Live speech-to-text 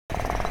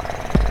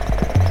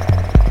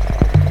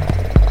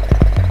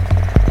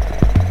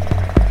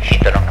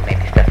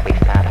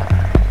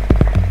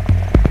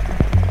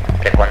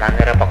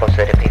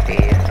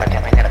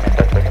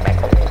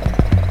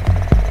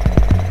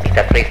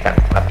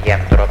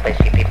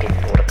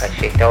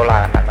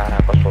teolana nara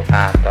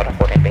consultanto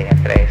con i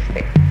beni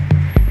tresti.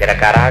 Della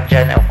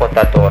garaggia ne un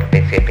contatore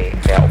di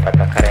CP, o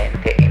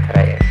patacarente in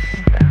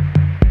fraesta.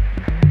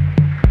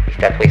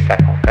 Vista questa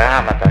con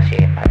cama, da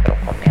si madro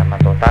con mia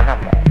mandotana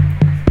mo.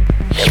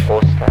 Del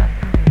costa,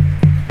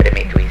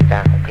 premi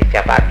twista con che si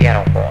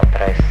abbattiano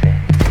contra esse.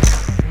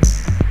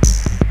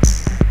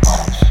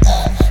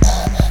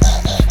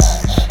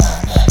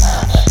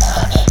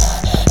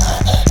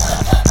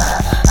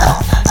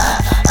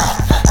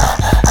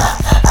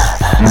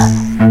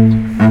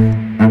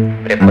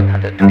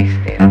 Prepotando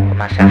twister,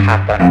 come si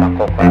happano ma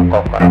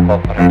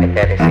coccola,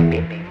 vedere se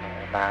bimbi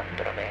un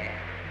altro me.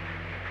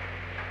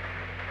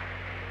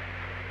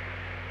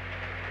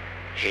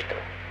 Gito.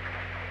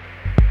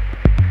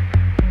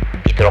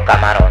 Itro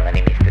camarón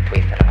ni Mr.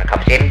 Twister, ma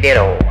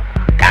capsendero,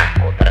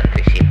 cacco,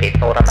 trantrisi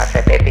ora ma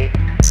sepeti.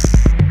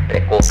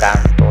 Preco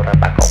cantora,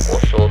 bacco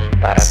cusun,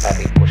 para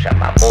parico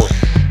sama mus.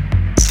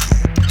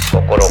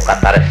 Cocoro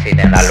catarsi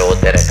nella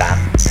lodere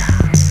canta.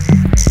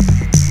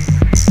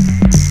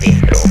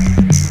 Pindro,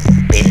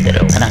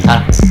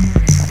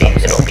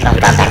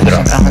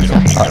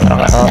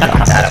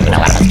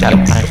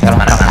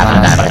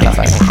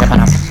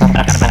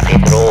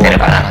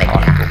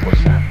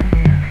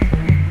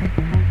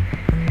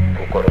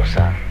 Cucoro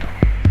santo.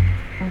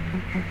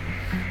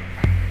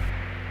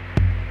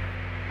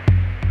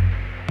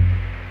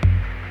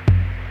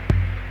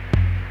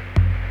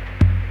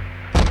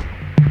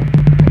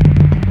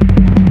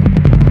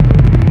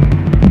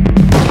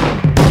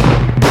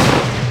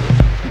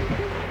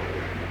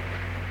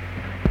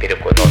 Pero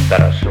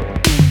conocerás su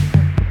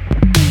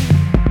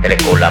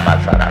telecola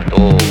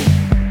masarandu,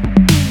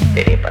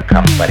 tere pa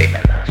kampari